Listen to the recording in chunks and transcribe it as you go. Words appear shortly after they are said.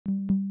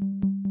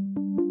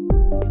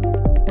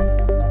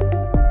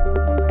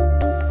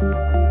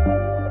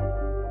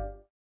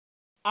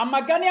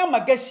Amagane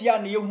amagashia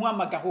na yehu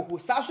amagahoho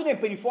saa so na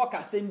penifo ka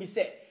asem bi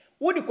se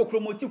wo de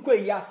kokromoti kwa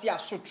yi ase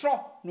asotro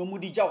no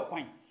mudigya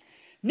okwan.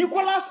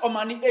 Arrɛst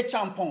Omane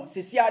Acheampong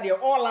sesia de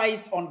all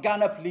eyes on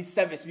Ghana Police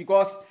Service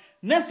because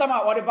next time I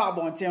order ba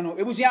bonten no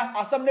ebusua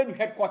asam na du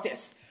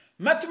headquarters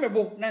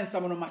metumebo na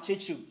nsam no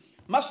machechiu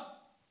mas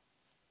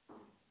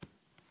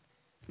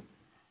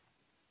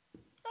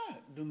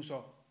dum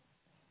so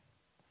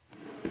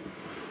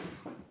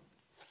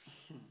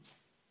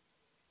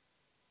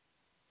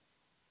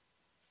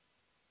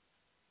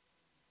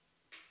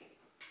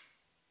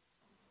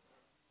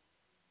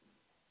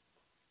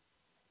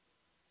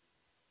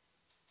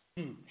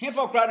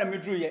Hinfa kra na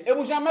medru ye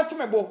ebusia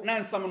metumebo na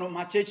nsam no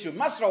machechiu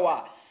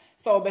masrawa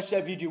so be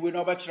share video we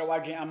no be kire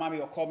wadwen amame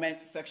your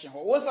comment section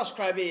ho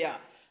subscribe here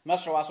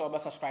masrawa so be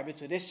subscribe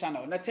to this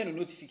channel na turn the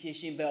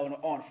notification bell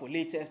on for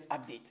latest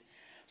update.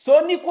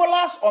 So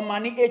Arrɛst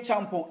Omane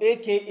Acheampong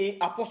aka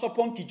Apostle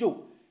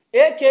Ponkijo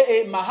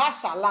aka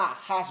Mahasala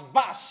has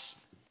bashed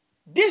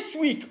this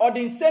week or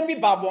the same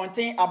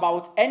babonten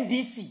about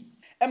NDC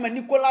Emma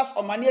Arrɛst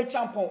Omane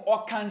Acheampong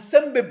or can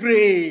sem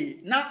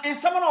bebre na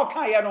ensam na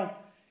okan ye no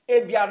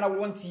ebia na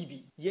one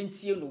TV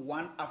yentie no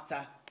one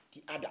after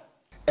the other.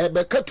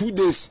 Ebeka 2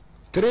 days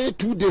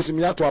 2 days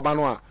mi ato aba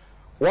no a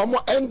womo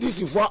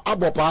NDC fo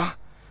abopa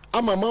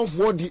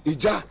amamanfo di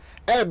eja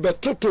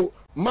ebetoto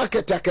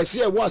market akese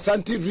e wo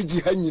Asante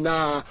Rigi ha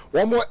nyina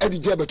womo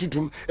edije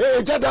betutum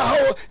eja da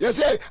ho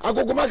yese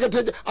agogo market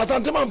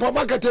Asante Mampa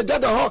market eja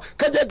da ho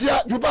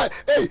kajetia Dubai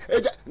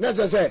eja na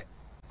say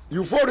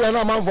euphoria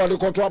na manfo de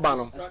koto aba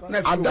no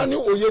adani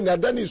oye na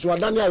adani so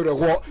adani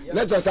awerehwo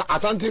na say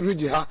Asante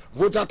Rigi ha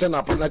voter turn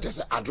up na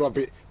say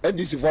adrope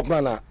NDC fo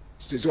plan na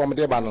sisi wo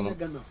mede ba no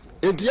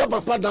entia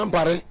papa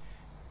dampare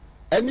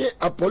eni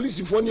a police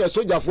fo ni a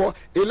soldier fo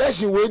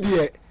election we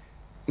die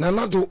na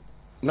nado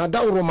na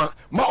dawroma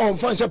ma on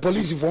fanche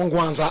police fo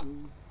ngwanza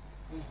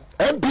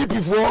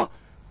MPP fo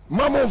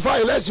ma mo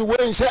fa election we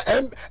nche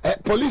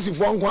police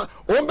fo ngwa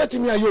on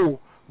betimi ayo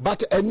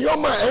but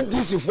enioma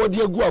NDC fo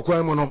die gu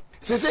akwan mu no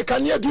sese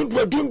kania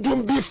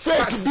dundum bi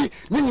fake bi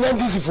ni nyina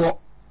NDC fo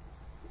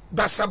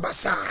basa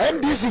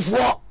NDC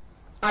fo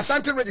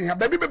Asante Rigi ha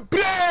baby be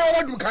pray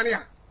wadum kania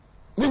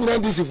ni nyina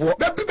NDC fo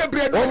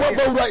bebre o mo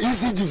bawura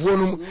ECG fo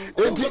no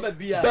enti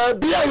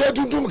baby a ye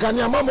dundum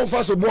kania ma mo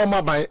fa so bo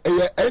ma ban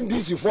e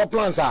NDC fo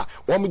plans a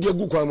wo mo de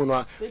gu kwan mu no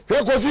a he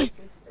Kofi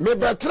me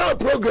betra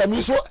program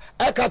yi so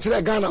e ka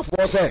kire Ghana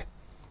fo se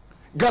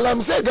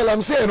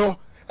galamse no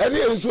eni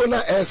enso na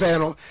ese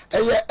no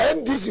eye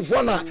NDC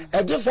fo na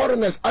e de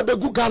foreigners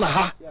abegu Ghana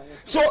ha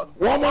so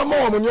wo mo ama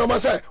wo nyoma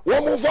se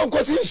wo mo fo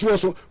nkosi nsuo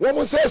so wo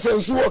mo se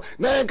nsuo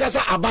na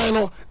enkasa aban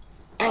no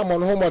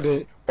amon ho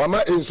mode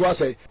wama ensu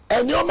asai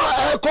enioma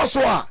ekoso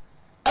a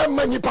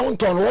emma nipa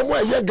nton wo mo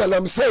eye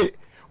galamse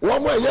wo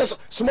mo eye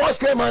small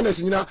scale miners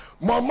nyina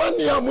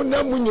momani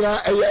amuna mu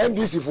nyina eye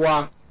NDC fo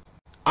a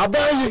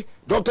abayi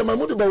Dr.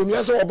 Mahmoud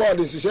Bawumia se oba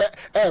de hihye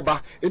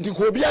eba enti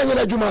ko obi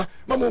anyina dwuma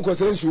mamu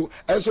nkosa ensu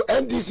enso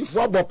NDC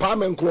fo abopa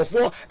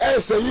menkrofo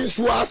eseyi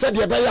nsu ase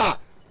de be ya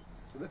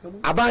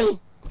abayi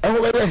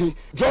eho be hi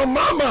John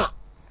Mama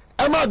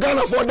ema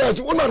Ghana for that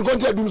una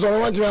nkonti adum so no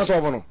wanti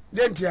aso no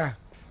dentia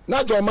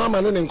na John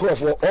Mama ne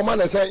nkrofo o ma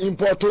na say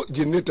import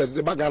generators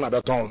de Ghana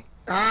beton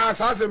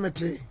sa se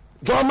meti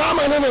John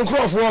Mama ne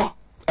nkrofo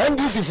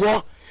NDC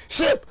fo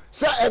ship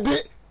say edi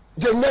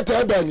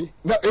generator ebani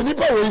na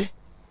enipa we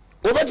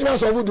obeti ma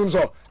so wudun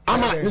so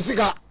ama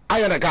nisika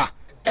ayenaka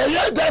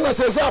eye dan na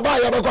say aba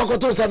ya be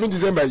kwakoto 7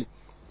 December yi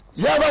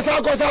ya ba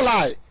sa ko sa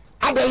lai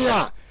adan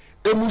ya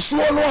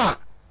emusuo no a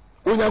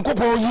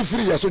onyankopon yi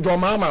free yeso John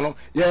Mama no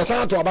ye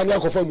san to aba ne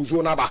akofa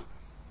musuo na ba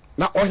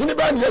na ohene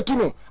ba ne yatu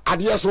no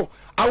ade so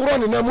awro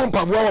ne namu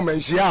mpaboa wo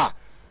manhia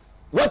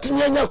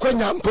watinye nya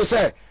kwanya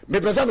mpose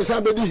me pesa me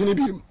san bedi hini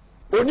bi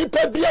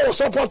onipa bia wo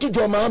support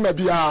John Mama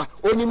bia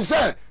onim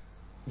se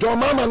John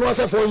Mama no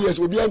ase 4 years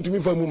obi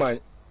antumi fa mu man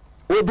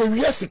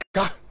obewie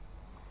sika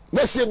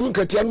na se du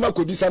nkatia no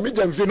makodi sa me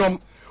jamfinom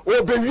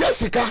obewie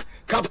sika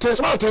Captain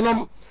Smart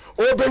nom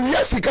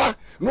obewie sika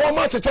no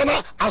ma cheche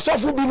na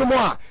asofo bi no mo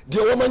a de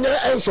wo manya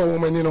enso wo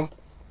mani no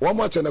wo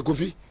ma che na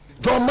Kofi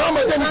John Mama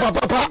de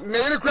papa na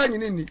yere kra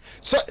nyini ni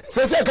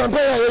se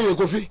campaign ya ye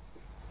Kofi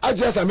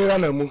aje Samira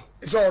na mu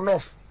is all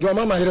enough John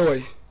Mama here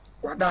wai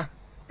wada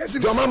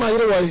John Mama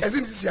here wai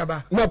ezin sisi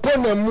aba na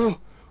pon na mu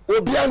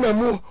obi na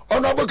mu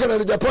ono aboka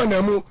na Japan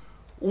na mu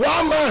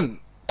one man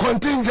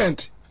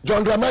contingent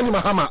John Dramani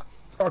Mahama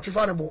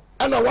otrifanebo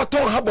ana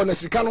waton habo na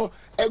sika no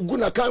egu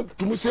na kan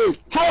tumu say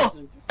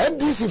cho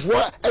NDC fo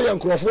eye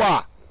nkrofo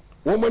a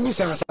wo mani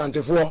sa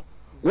Asante fo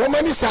wo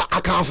mani sa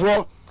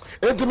akanfo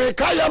entime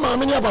kaya ma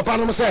me ne papa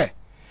no se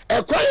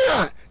ekwan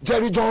a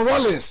Jerry John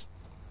Rollins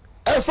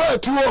efa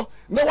tuo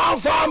ne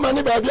wanfa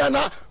mani ba bia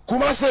na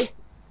Kumase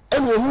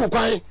ene ohu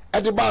kwan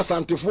ede ba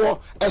Asante fo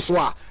eso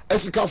a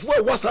esikafo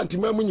e Asante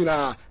mamu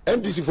nyina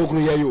NDC fo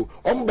kunu yeyo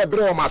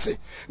ombebre o mase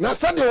na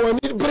sade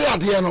woni bre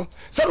ade no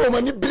sade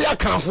woni bre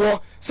akanfo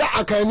sa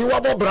akani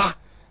wabobra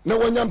na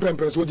wanya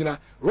mpempe so gina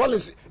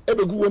Rollins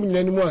ebegu wom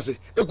nyina ni mu ase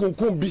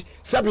ekunkum bi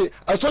sabe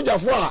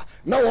asojafo a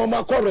na wo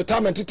ma call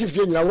retirement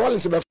tifie nyina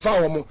Rollins be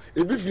fa wo mo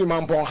ebi firi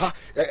mampon ha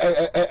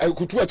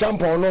kutu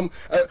Acheampong nom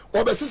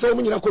obesese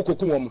wo nyina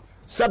kokoku wo mo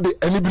sabe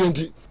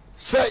anibrendi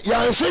se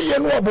ya nhwe ye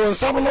no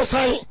obonsam no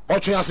san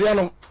otwease ye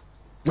no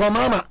yo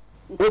mama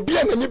obi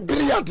a ni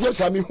biri ade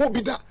sa mi hu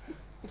bi da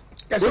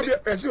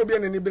ese obi a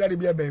ni biri ade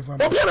bi e ban fa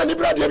obi a ni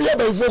biri ade bi e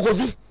ban fo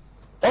kofi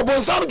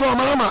obonsam do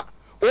mama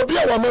obi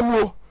a wa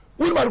mamuo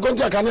Wilman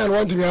Konti akane an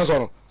want me answer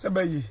no se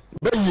baye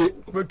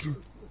obetu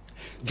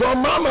John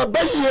mama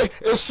baye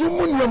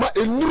esumu nyoma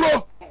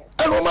enuro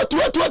eno ma tu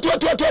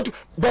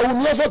ba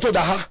wumia photo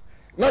da ha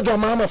na John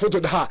mama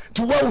photo da ha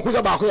ti wa hu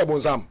za ba ko ye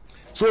bonsam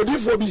so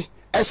difo bi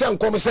ese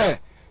nkom se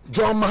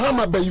John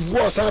Mahama bayivu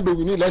osan be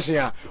wini election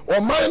a o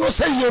man no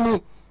se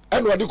yenu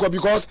eno de ko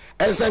because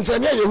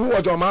ensenchene ye hu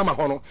o John Mahama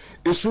ho no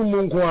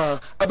esumu nko a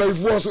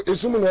abayivu so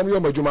esumu no yo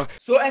madwuma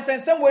so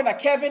ensensen we na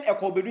Kevin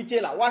Ekobedu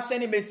Taylor was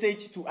sending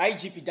message to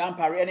IGP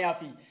Dampare any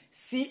afi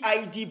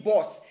CID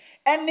boss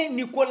any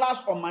Nicholas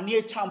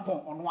Omane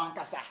Acheampong on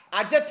wankasa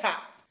ajeta.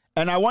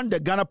 And I want the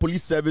Ghana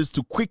Police Service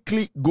to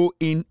quickly go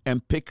in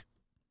and pick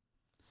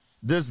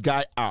this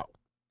guy out.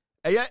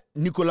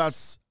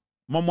 Nicholas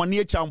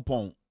Omane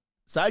Acheampong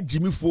sa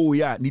Jimmy fo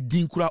ya ni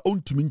dinkura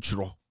ontumi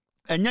nchiro.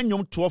 Enya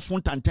nyom to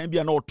fon tantan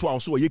bia na oto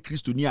aso ye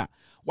Kristoni a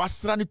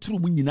wasra ne turu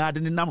mu nyina de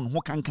ne nam ho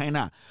kankan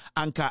na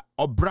anka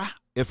obra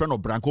e friend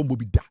obra nko mbo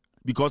bi da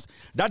because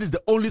that is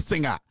the only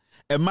thing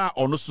ema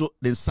ono so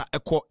the nsa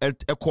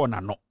eko na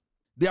no.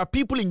 There are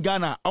people in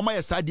Ghana oma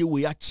ye sade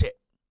we ya che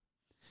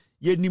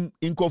ye nim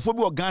inkofo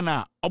bi o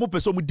Ghana omo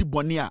pese omo di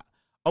bone a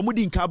omo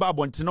di nka ba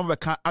abonte no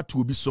beka ato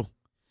obi so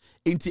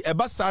enti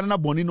eba sa na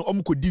bone no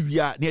omo kodi wi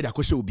a na ye da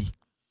kohye obi.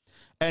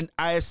 And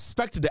I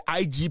expect the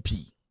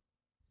IGP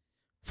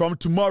from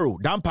tomorrow,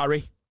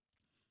 Dampare,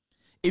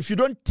 if you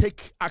don't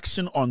take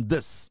action on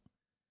this,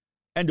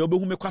 and the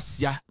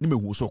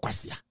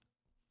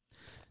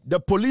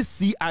police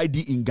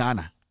CID in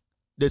Ghana,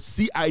 the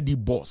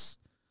CID boss,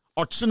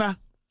 Ochuna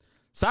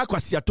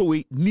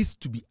Sakwasiatowe needs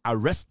to be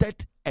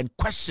arrested and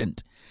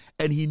questioned,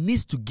 and he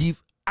needs to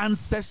give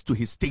answers to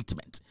his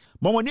statement.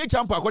 Omane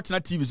Acheampong akotina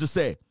TV so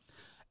say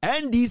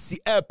NDC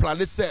air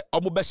plan say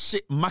omobe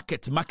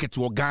market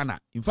wo Ghana.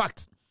 In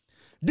fact,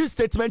 this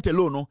statement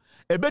alone, no,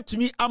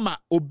 ebetumi ama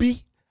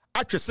obi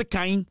atwese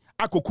kan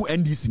akoku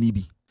NDC ni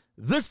bi.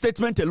 This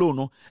statement alone,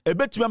 no,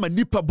 ebetumi ama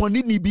nipa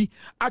boni ni bi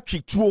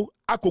atwetuo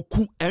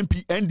akoku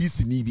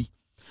NDC ni bi.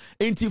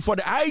 Enti for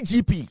the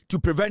IGP to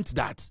prevent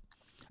that,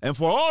 and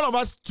for all of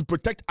us to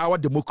protect our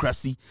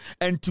democracy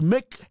and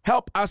to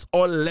help us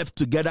all live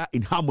together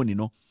in harmony,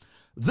 no,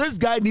 this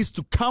guy needs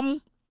to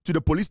come to the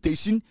police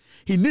station.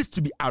 He needs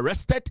to be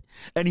arrested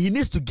and he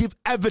needs to give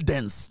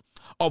evidence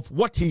of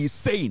what he is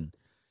saying.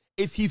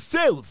 If he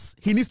fails,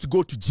 he needs to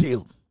go to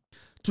jail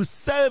to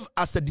serve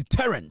as a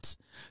deterrent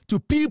to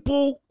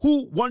people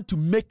who want to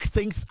make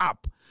things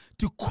up,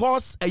 to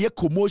cause a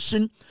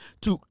commotion,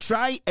 to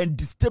try and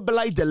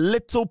destabilize the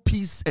little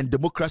peace and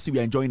democracy we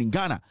are enjoying in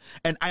Ghana.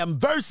 And I am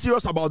very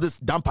serious about this,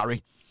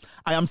 Dampare.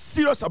 I am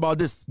serious about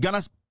this,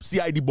 Ghana's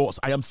CID boss.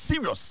 I am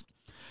serious.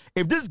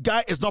 If this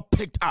guy is not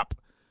picked up,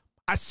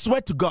 I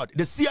swear to God,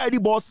 the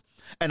CID boss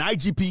and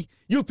IGP,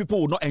 you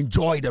people will not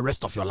enjoy the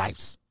rest of your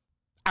lives.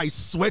 I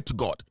swear to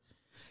God.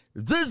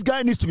 This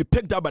guy needs to be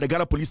picked up by the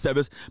Ghana Police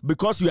Service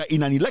because we are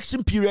in an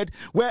election period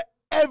where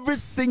every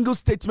single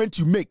statement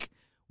you make,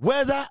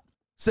 whether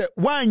say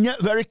one you're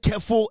very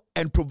careful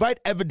and provide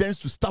evidence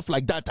to stuff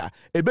like that,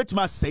 a bit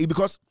must say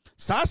because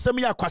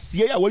Sasamia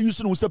Kwasia were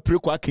using who say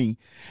prequaking,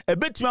 a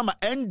bit mama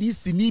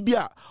NDC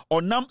Nibia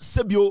or Nam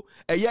Sebio,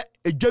 a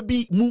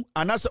jabi mu,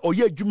 and answer or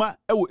ye juma,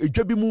 a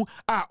jabi mu,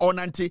 or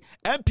Nante,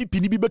 MPP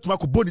Nibi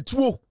Betmako Boni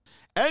 2.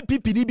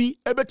 MPP nibi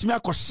ebetumi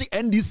akoshi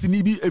NDC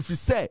nibi if you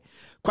say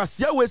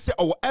kwasia we say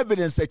our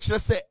evidence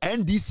say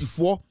NDC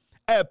for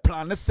a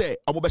plan say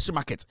omobeshi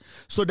market.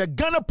 So the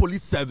Ghana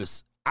Police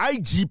Service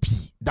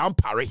IGP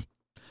Dampare,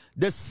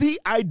 the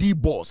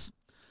CID boss,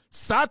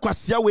 Sa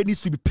kwasia we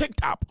needs to be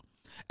picked up,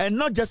 and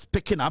not just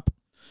picking up,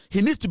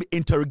 he needs to be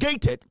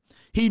interrogated.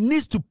 He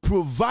needs to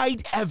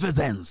provide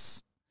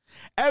evidence.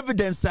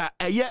 Evidence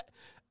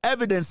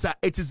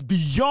it is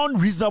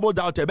beyond reasonable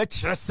doubt.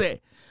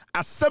 Say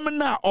a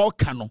seminar or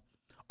canon,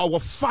 our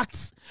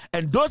facts,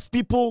 and those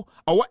people,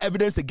 our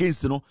evidence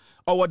against,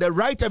 or the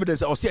right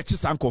evidence, or see a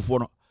chisanko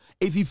for.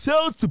 If he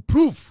fails to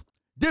prove,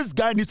 this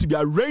guy needs to be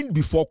arraigned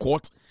before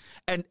court,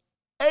 and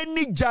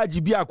any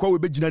judge be a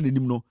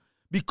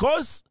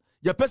because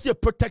your person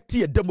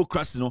protecting a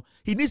democracy,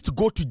 he needs to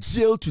go to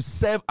jail to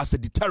serve as a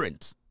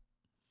deterrent.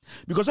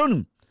 Because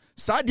on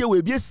Sadia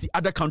will be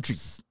other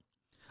countries.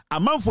 A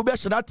man for be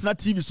Shadatna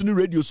TV so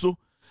radio so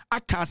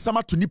aka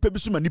sama to nipa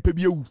biso ma nipa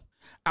bi ewu.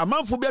 A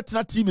man for be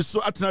Atna TV so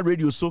Atna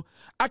radio so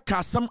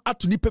aka sam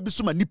ato nipa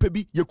biso ma nipa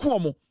bi yeku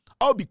omo,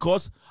 all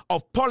because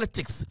of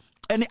politics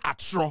any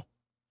atro.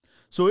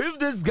 So if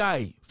this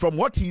guy, from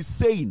what he's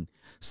saying,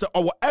 so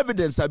our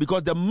evidence are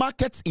because the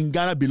markets in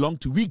Ghana belong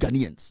to we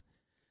Ghanaians.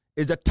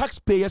 It's the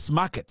taxpayers'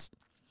 market.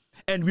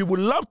 And we would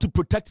love to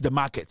protect the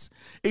markets.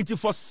 It's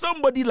for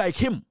somebody like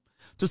him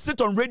to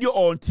sit on radio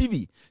or on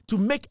TV to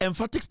make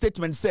emphatic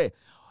statements, say,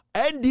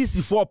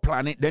 NDC for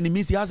planning, then it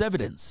means he has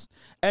evidence.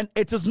 And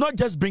it is not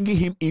just bringing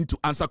him in to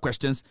answer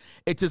questions.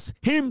 It is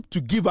him to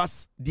give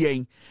us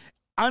the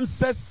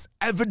answers,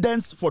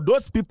 evidence for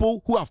those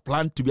people who have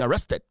planned to be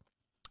arrested.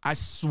 I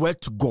swear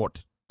to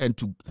God and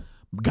to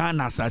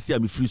Ghana, Sasia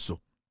Mifriso,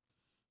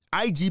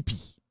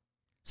 IGP,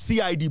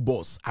 CID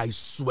boss, I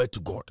swear to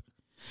God,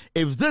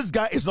 if this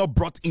guy is not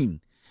brought in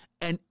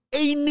and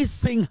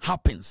anything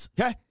happens,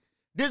 yeah,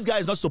 this guy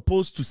is not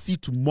supposed to see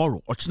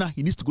tomorrow. Ochina,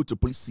 he needs to go to the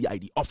police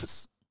CID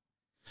office.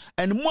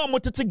 And more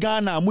motete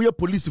Ghana, moya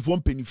police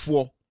from penny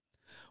 4.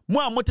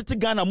 More motete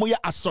Ghana, moya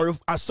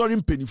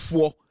assoring penny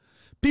 4.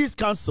 Peace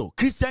Council,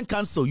 Christian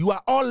Council, you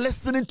are all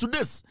listening to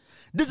this.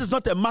 This is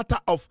not a matter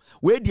of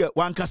where the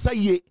wankasa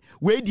ye,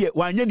 where the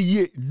wanyani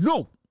ye.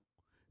 No.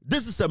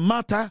 This is a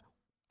matter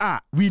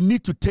we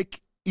need to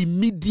take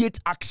immediate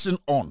action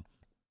on.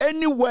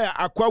 Anywhere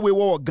Akwawe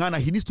or Ghana,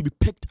 he needs to be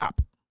picked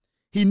up.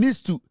 He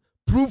needs to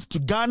prove to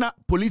Ghana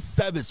Police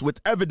Service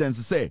with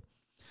evidence, say,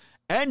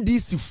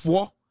 NDC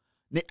 4,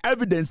 the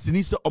evidence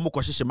needs to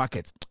omokwashishe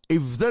market.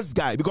 If this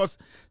guy, because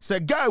say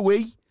guy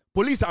way,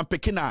 police are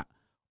picking up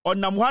on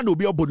Namwano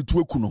be able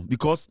to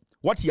because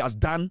what he has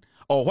done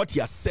or what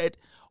he has said,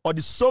 or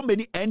the so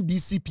many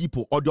NDC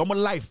people or the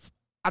human life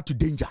are to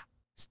danger.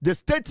 The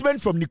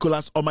statement from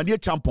Arrɛst Omane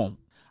Acheampong,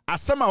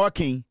 Asama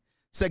Waking,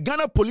 say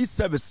Ghana Police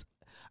Service,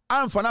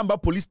 I'm Fanamba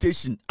Police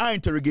Station, I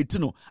interrogate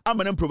no, I'm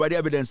going to provide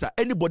evidence that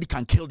anybody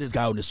can kill this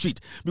guy on the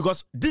street.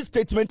 Because this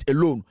statement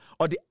alone,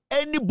 or the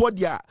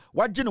anybody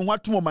what you know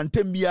what to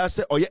momentum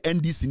say or your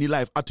NDC in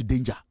life are to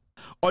danger.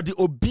 Or the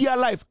Obia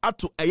life are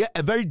to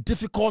a very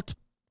difficult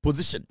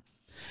position.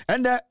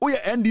 And we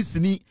NDC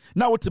ni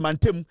now to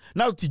mantem,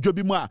 now to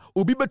jobi mo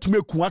obi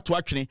betume kuwa to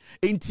atwene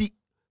enti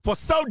for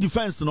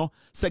self-defense, no,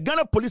 say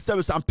Ghana Police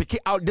Service and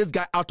picking out this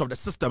guy out of the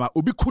system.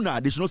 Obi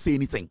kuna, they should not say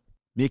anything.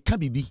 Me can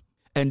be.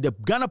 And the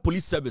Ghana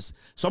Police Service,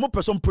 some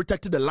person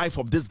protected the life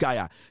of this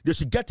guy. They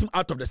should get him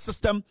out of the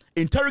system,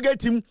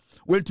 interrogate him.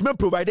 When to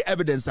provide the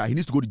evidence, he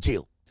needs to go to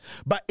jail.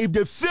 But if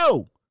they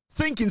fail,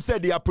 thinking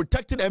said they are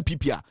protecting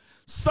MPP,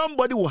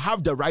 somebody will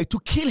have the right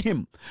to kill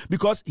him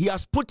because he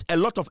has put a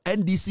lot of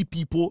NDC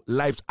people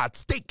lives at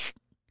stake.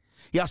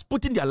 He has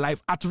put in their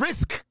life at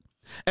risk.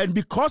 And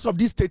because of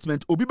this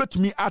statement, Obibe to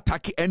me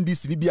attack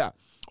NDC Libya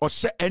or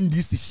share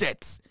NDC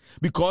shirts.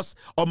 Because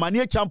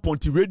Omane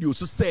Acheampong radio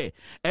so say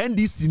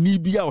NDC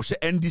Libya or share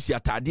NDC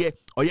atade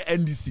or ye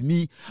NDC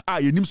ni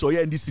ye nim so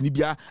ye NDC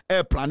Libya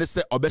plan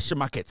say obeshe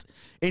market.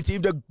 And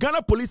if the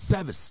Ghana Police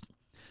Service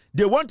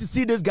they want to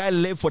see this guy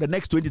live for the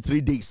next 23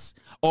 days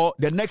or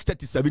the next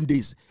 37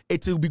 days,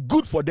 it will be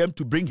good for them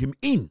to bring him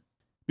in.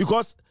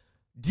 Because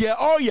they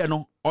all you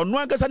know on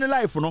one kasa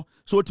life no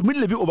so it mean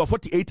live over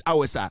 48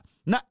 hours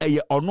na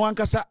on one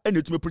kasa and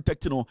it may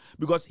protect no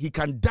because he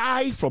can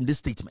die from this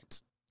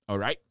statement. All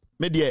right,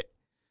 media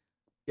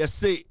yes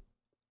say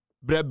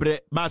bre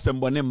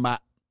masembonema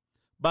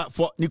but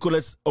for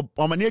Arrɛst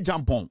Omane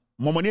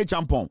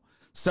Acheampong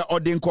say or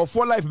the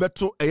for life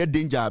better a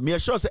danger. Me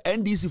sure say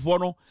NDC for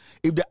no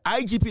if the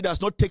IGP does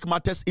not take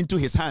matters into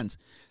his hands,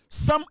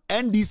 some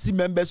NDC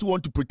members who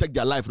want to protect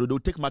their life they'll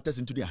take matters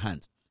into their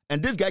hands.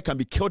 And this guy can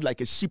be killed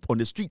like a sheep on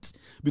the streets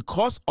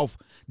because of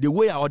the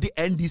way our the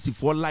NDC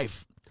for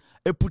life.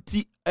 A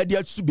putty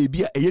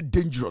baby a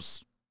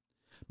dangerous.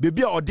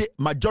 Baby or the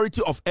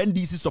majority of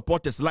NDC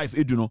supporters' life,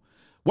 you know.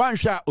 One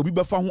shot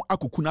obibefa hu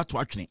akukuna to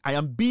actually. I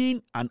am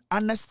being an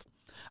honest,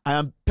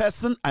 I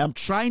am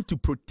trying to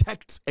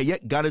protect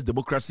Ghana's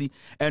democracy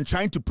and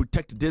trying to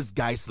protect this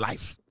guy's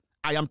life.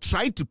 I am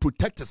trying to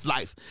protect his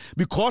life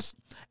because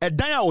a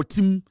daya or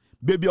team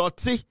baby or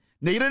te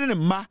ne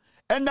ma.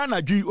 And then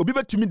I do obi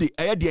betumi de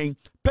ayedien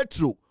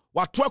petrol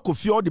watwa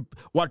kofi the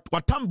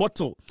watam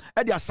bottle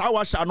e de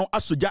asawa sha no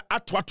asoja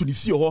atwa to ne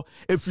fie ho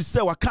efri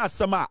se waka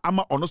asama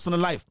ama ono so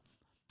life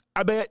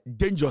abe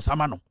dangerous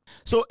ama no.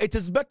 So it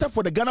is better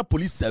for the Ghana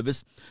Police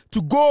Service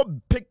to go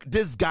pick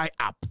this guy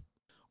up.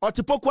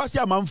 Oti pokwasi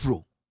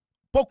amanfro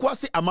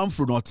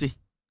note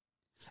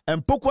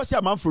and pokwasi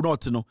amanfro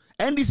note no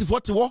NDC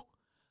 40 wo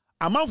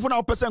amanfro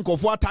na person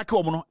kofo attack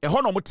o no e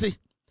ho no mote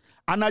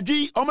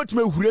anadwi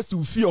ometume huresi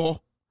ufie ho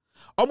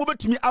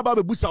Omubetumi aba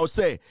bebusa o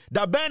say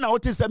that ben na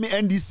wote semi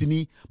NDC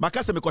ni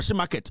makasa mekoshe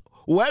market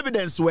wo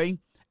evidence wen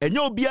enye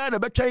obia na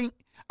betwen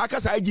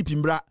akasa IGP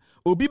mbra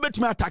obi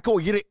betumi attack o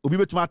yire obi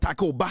betumi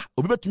attack o ba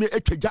obi betumi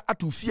atwaja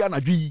atofia na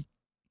dwi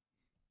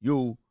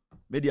yo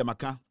media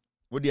maka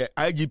wo de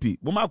IGP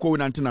boma akọ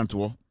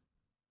nantenanto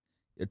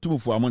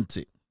etumfo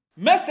amonte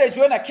message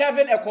when a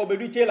Kevin Ekobe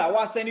retailer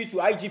was sending to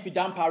IGP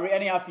Dampare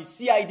any of his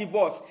CID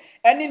boss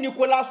any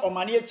Arrɛst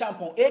Omane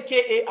Acheampong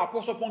aka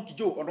Akufo-addo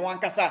Kijo on one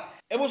kasa.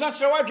 It was not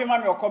sure what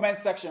your comment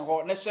section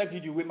or let's share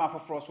video with my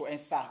for so and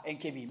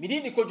NKB. Me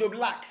did the Kojo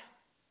Black,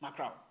 my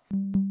crowd.